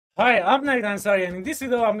Hi, I'm Niagara, and in this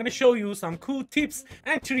video I'm going to show you some cool tips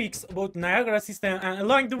and tricks about Niagara system, and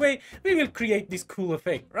along the way we will create this cool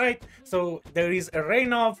effect, right? So there is a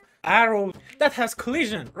rain of arrow that has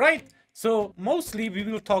collision, right? So mostly we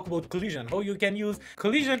will talk about collision, how you can use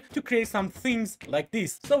collision to create some things like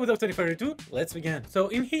this. So without any further ado, let's begin. So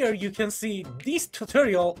in here you can see this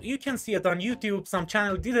tutorial, you can see it on YouTube, some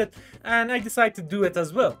channel did it, and I decided to do it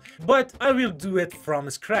as well. But I will do it from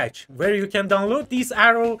scratch, where you can download this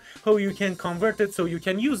arrow, how you can convert it so you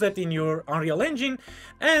can use it in your Unreal Engine,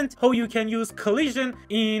 and how you can use collision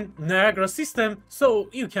in Niagara system so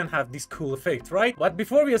you can have this cool effect, right? But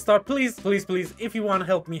before we start, please, if you want to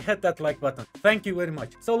help me, hit that like button. Thank you very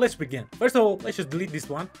much. So let's begin. First of all, let's just delete this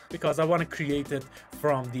one because I want to create it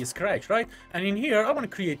from the scratch, right? And in here, I want to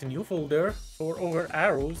create a new folder for our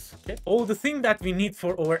arrows. Okay, all the thing that we need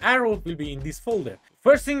for our arrow will be in this folder.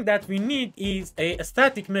 First thing that we need is a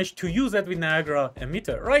static mesh to use it with Niagara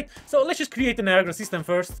emitter, right? So let's just create a Niagara system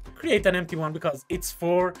first, create an empty one because it's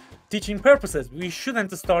for teaching purposes. We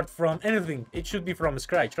shouldn't start from anything. It should be from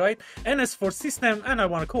scratch, right? NS for system, and I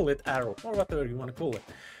want to call it arrow or whatever you want to call it.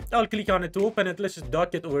 I'll click on it to open it. Let's just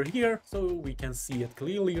dock it over here so we can see it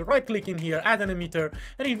clearly. Right click in here, add an emitter,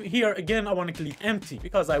 and in here again I want to click empty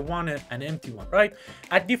because I wanted an empty one, right?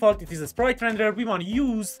 At default it is a sprite renderer. We want to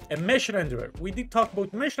use a mesh renderer. We did talk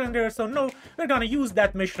about mesh renderer, so no, we're gonna use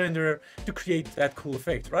that mesh renderer to create that cool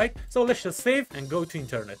effect, right? So let's just save and go to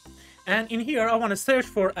internet. And in here, I want to search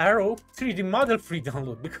for Arrow 3D model free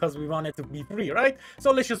download because we want it to be free, right? So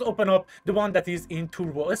let's just open up the one that is in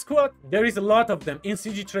Turbo Squad. There is a lot of them. In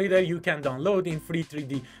CG Trader, you can download in free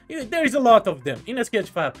 3D. There is a lot of them. In a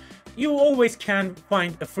Sketchfab, you always can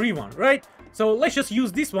find a free one, right? So let's just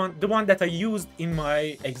use this one, the one that I used in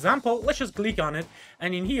my example. Let's just click on it,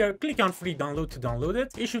 and in here click on free download to download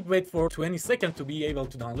it. You should wait for 20 seconds to be able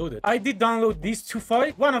to download it. I did download these two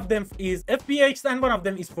files. One of them is FBX and one of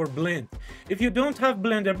them is for Blend. If you don't have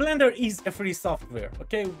Blender, Blender is a free software,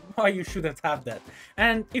 okay? Why you shouldn't have that?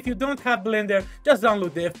 And if you don't have Blender, just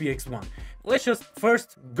download the FBX one. Let's just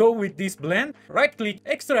first go with this blend, right click,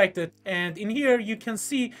 extract it, and in here you can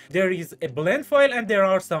see there is a blend file and there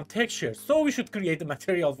are some textures, so we should create a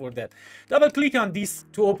material for that. Double click on this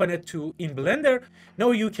to open it to in Blender. Now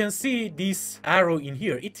you can see this arrow in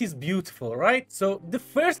here. It is beautiful, right? So the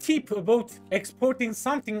first tip about exporting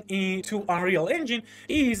something into Unreal Engine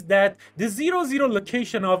is that the 0,0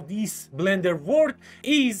 location of this Blender world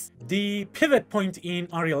is the pivot point in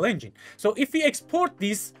Unreal Engine. So if we export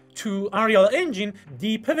this to Unreal Engine,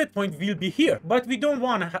 the pivot point will be here, but we don't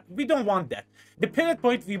want that. The pivot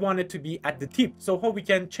point, we want it to be at the tip. So how we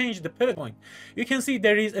can change the pivot point? You can see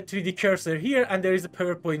there is a 3D cursor here and there is a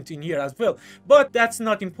pivot point in here as well, but that's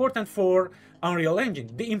not important for Unreal Engine.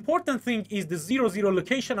 The important thing is the 0,0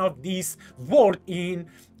 location of this world in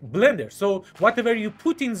Blender. So whatever you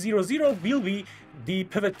put in 0,0 will be the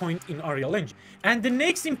pivot point in Unreal Engine. And the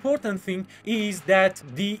next important thing is that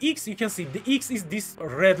the X, you can see the X is this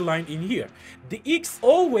red line in here. The X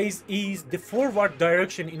always is the forward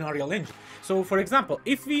direction in Unreal Engine. So for example,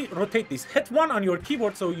 if we rotate this, hit 1 on your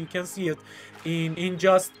keyboard so you can see it in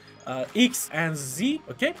just X and Z,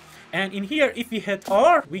 okay? And in here, if we hit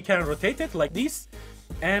R, we can rotate it like this.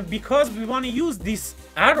 And because we want to use this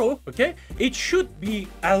arrow, okay, it should be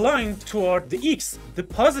aligned toward the X, the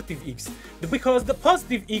positive X, because the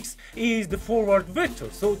positive X is the forward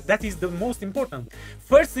vector. So that is the most important.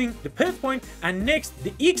 First thing, the pivot point, and next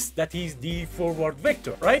the X, that is the forward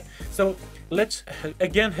vector, right? So let's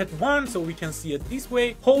again hit 1 so we can see it this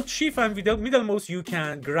way. Hold shift and with the middle mouse you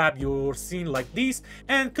can grab your scene like this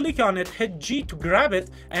and click on it, hit G to grab it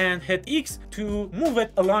and hit X to move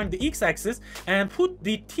it along the X axis and put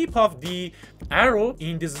the tip of the arrow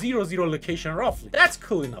in the 0,0 location roughly. That's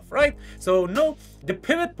cool enough, right? So now the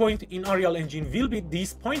pivot point in Unreal Engine will be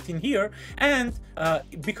this point in here, and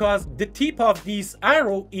because the tip of this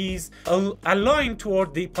arrow is aligned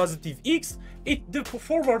toward the positive X, the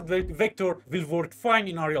forward vector will work fine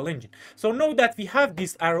in Unreal Engine. So now that we have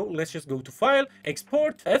this arrow, let's just go to File,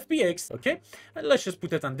 Export, FBX, okay? And let's just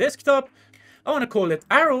put it on desktop. I want to call it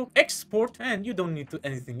arrow, export, and you don't need to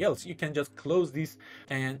anything else. You can just close this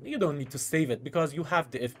and you don't need to save it because you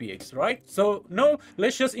have the FBX, right? So now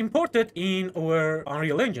let's just import it in our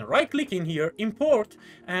Unreal Engine. Right click in here, import,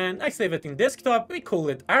 and I save it in desktop. We call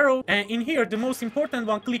it arrow, and in here the most important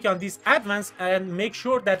one, click on this advanced and make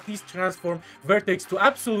sure that this transform vertex to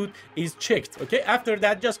absolute is checked, okay? After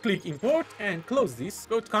that, just click import and close this.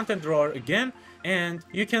 Go to content drawer again, and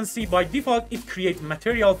you can see by default it creates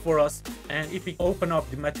material for us, and if we open up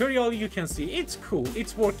the material you can see it's cool,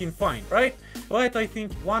 it's working fine, right? but I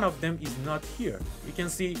think one of them is not here. You can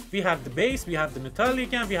see we have the base, we have the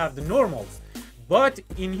metallic, and we have the normals. But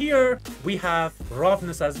in here we have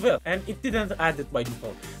roughness as well, and it didn't add it by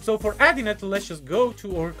default. So for adding it, let's just go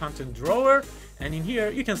to our content drawer, and in here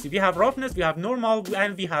you can see we have roughness, we have normal,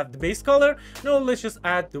 and we have the base color. Now let's just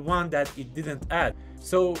add the one that it didn't add.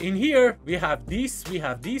 So in here we have this,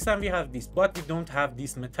 and we have this, but we don't have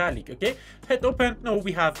this metallic. Okay, hit open. No,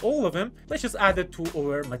 we have all of them. Let's just add it to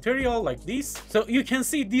our material like this. So you can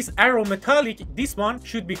see this arrow metallic, this one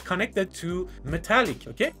should be connected to metallic.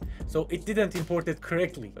 Okay, so it didn't import it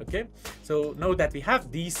correctly. Okay, so now that we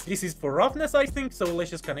have this is for roughness, I think. So let's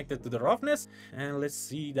just connect it to the roughness, and let's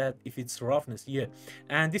see that if it's roughness. Yeah,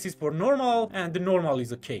 and this is for normal, and the normal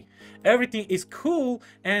is okay. Everything is cool,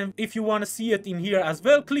 and if you want to see it in here as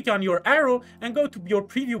well, click on your arrow and go to your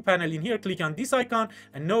preview panel in here, click on this icon,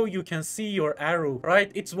 and now you can see your arrow, right?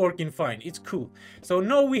 It's working fine, it's cool. So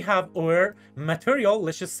now we have our material.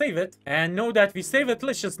 Let's just save it, and now that we save it,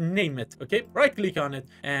 let's just name it. Okay, right click on it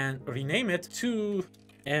and rename it to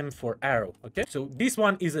M for arrow. Okay, so this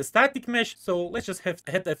one is a static mesh, so let's just hit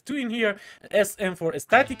F2 in here, SM for a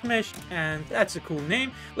static mesh, and that's a cool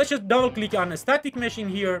name. Let's just double click on a static mesh in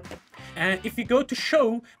here, and if we go to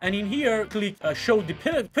show, and in here click show the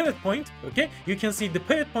pivot point, okay, you can see the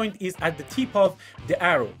pivot point is at the tip of the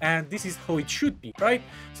arrow, and this is how it should be, right?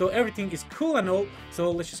 So everything is cool and all.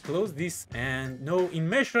 So let's just close this, and now in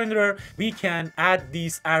mesh renderer we can add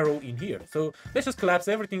this arrow in here. So let's just collapse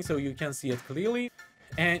everything so you can see it clearly.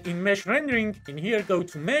 And in mesh rendering, in here go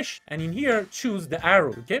to mesh, and in here choose the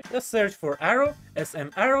arrow. Okay, let's search for arrow, SM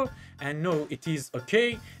arrow, and no, it is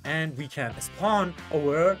okay, and we can spawn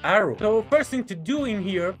our arrow. So first thing to do in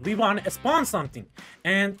here, we want to spawn something,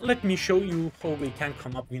 and let me show you how we can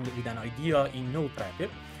come up with an idea in Notepad.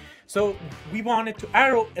 Okay? So we wanted to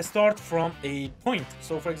arrow start from a point.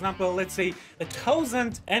 So for example, let's say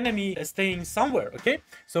 1,000 enemy staying somewhere. Okay,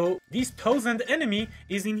 so this 1,000 enemy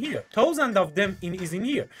is in here, 1,000 of them is in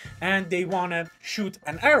here, and they want to shoot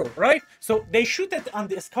an arrow, right? So they shoot it on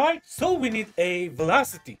the sky, so we need a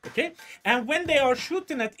velocity. Okay, and when they are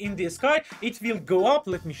shooting it in the sky, it will go up.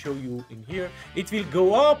 Let me show you in here. It will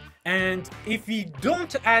go up, and if we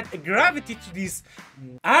don't add a gravity to these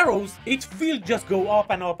arrows, it will just go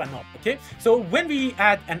up and up and up. Okay, so when we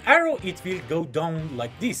add an arrow, it will go down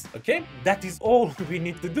like this. Okay, that is all we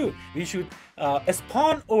need to do. We should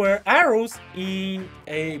spawn our arrows in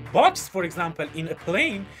a box, for example in a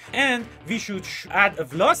plane, and we should add a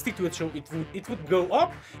velocity to it, so it would go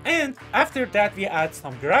up, and after that we add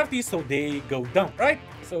some gravity so they go down, right?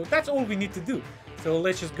 So that's all we need to do. So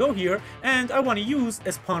let's just go here, and I want to use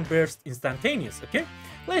a spawn burst instantaneous. Okay,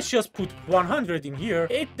 let's just put 100 in here.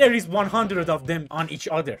 There is 100 of them on each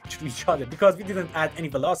other because we didn't add any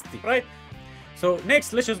velocity, right? So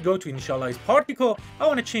next, let's just go to initialize particle. I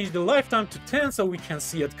want to change the lifetime to 10 so we can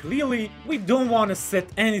see it clearly. We don't want to set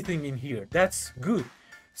anything in here. That's good.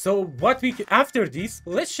 So what we can, after this,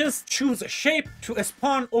 let's just choose a shape to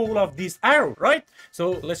spawn all of these arrows, right?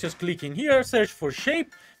 So let's just click in here, search for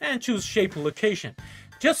shape, and choose shape location.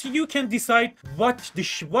 Just you can decide what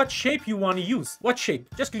shape you want to use. What shape?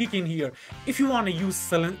 Just click in here. If you want to use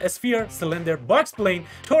sphere, cylinder, box plane,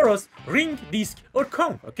 torus, ring, disc, or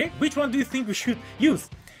cone. Okay, which one do you think we should use?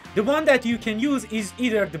 The one that you can use is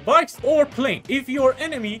either the box or plane. If your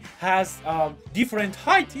enemy has different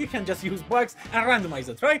height, you can just use box and randomize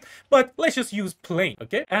it, right? But let's just use plane,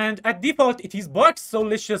 okay? And at default it is box, so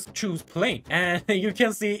let's just choose plane. And you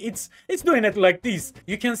can see it's doing it like this.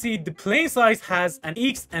 You can see the plane size has an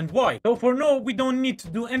X and Y. So for now, we don't need to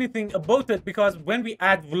do anything about it, because when we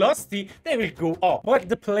add velocity, they will go up. But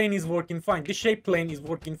the plane is working fine. The shape plane is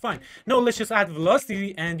working fine. Now let's just add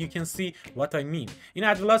velocity, and you can see what I mean. In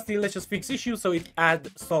add velocity, let's just fix issue, so it add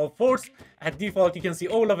solve force. At default you can see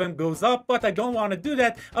all of them goes up, but I don't want to do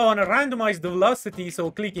that. I want to randomize the velocity, so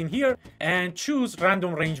click in here and choose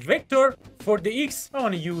random range vector. For the X, I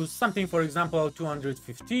want to use something, for example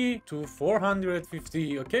 250 to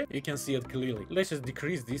 450. Okay, you can see it clearly. Let's just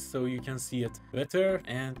decrease this so you can see it better.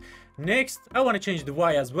 And next, I want to change the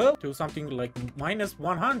Y as well to something like minus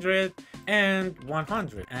 100 and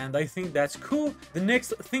 100, and I think that's cool. The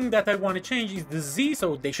next thing that I want to change is the Z,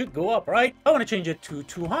 so they should go up, right? I want to change it to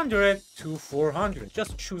 200 to 400.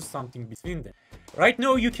 Just choose something between them. right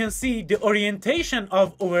now you can see the orientation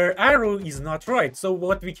of our arrow is not right. So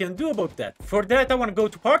what we can do about that? For that, I want to go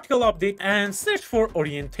to particle update and search for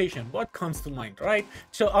orientation. What comes to mind, right?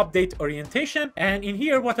 So update orientation, and in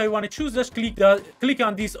here what I want to choose, just click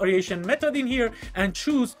on this orientation method in here and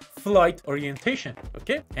choose flight orientation.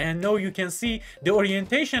 Okay, and now you can see the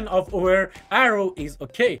orientation of our arrow is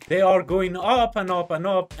okay. They are going up and up and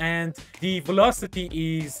up, and the velocity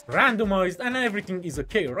is randomized and everything is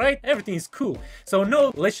okay, right? Everything is cool. So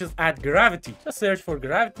now let's just add gravity. Just search for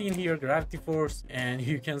gravity in here, gravity force, and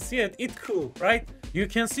you can see it. It's cool, right? You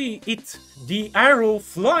can see it, the arrow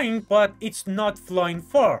flying, but it's not flying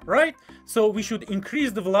far, right? So we should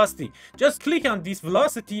increase the velocity. Just click on this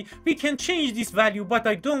velocity. We can change this value, but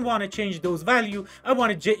I don't want to change those value. I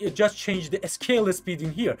want to just change the scale speed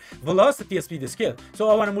in here. Velocity, speed, scale. So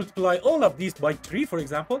I want to multiply all of these by 3, for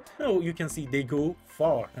example. Now you can see they go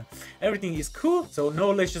far. Everything is cool. So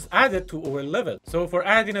now let's just add it to our level. So for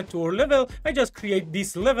adding it to our level, I just create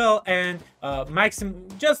this level and maximum,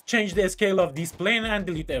 just change the scale of this plane and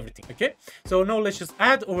delete everything. Okay, so now let's just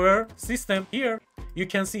add our system here. You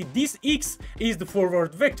can see this x is the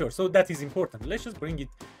forward vector, so that is important. Let's just bring it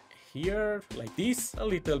here like this, a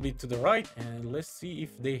little bit to the right, and let's see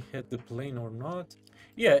if they hit the plane or not.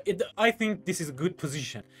 Yeah, I think this is a good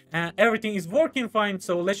position and everything is working fine.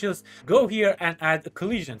 So let's just go here and add a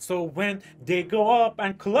collision. So when they go up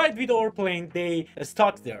and collide with our plane, they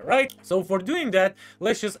stuck there, right? So for doing that,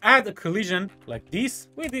 let's just add a collision like this.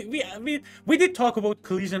 We did talk about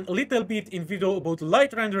collision a little bit in video about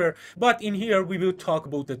light renderer, but in here we will talk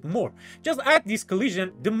about it more. Just add this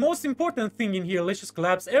collision. The most important thing in here, let's just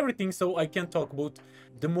collapse everything so I can talk about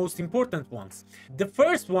the most important ones. The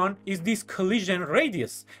first one is this collision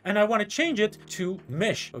radius, and I want to change it to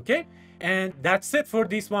mesh. Okay, and that's it for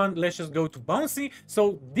this one. Let's just go to bouncy.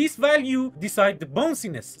 So this value decide the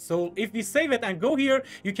bounciness. So if we save it and go here,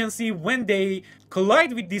 you can see when they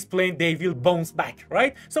collide with this plane, they will bounce back,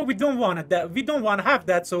 right? So we don't want that. We don't want to have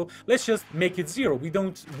that. So let's just make it 0. We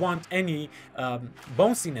don't want any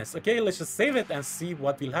bounciness. Okay, let's just save it and see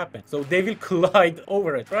what will happen. So they will collide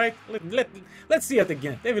over it, right? Let's see it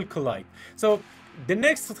again. They will collide. So the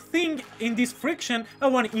next thing in this friction, I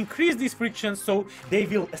want to increase this friction so they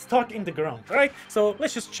will stuck in the ground, right? So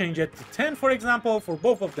let's just change it to 10, for example, for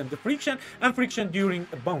both of them, the friction and friction during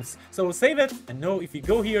a bounce. So save it, and now if you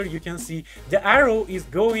go here, you can see the arrow is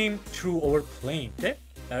going through our plane. Okay,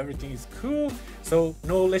 everything is cool. So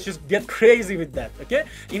now let's just get crazy with that. Okay,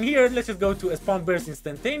 in here let's just go to spawn burst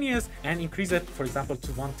instantaneous and increase it, for example,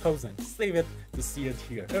 to 1000. Save it to see it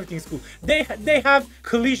here. Everything is cool. They have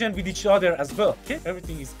collision with each other as well. Okay,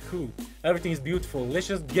 everything is cool, everything is beautiful. Let's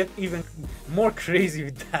just get even more crazy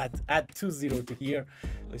with that. Add 20 to here.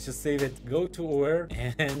 Let's just save it, go to over,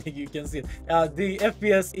 and you can see it. The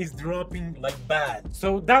FPS is dropping like bad.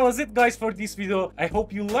 So that was it, guys, for this video. I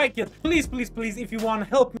hope you like it. Please, please, please, if you want to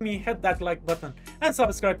help me, hit that like button and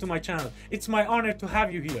subscribe to my channel. It's my honor to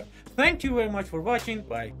have you here. Thank you very much for watching.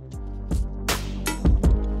 Bye.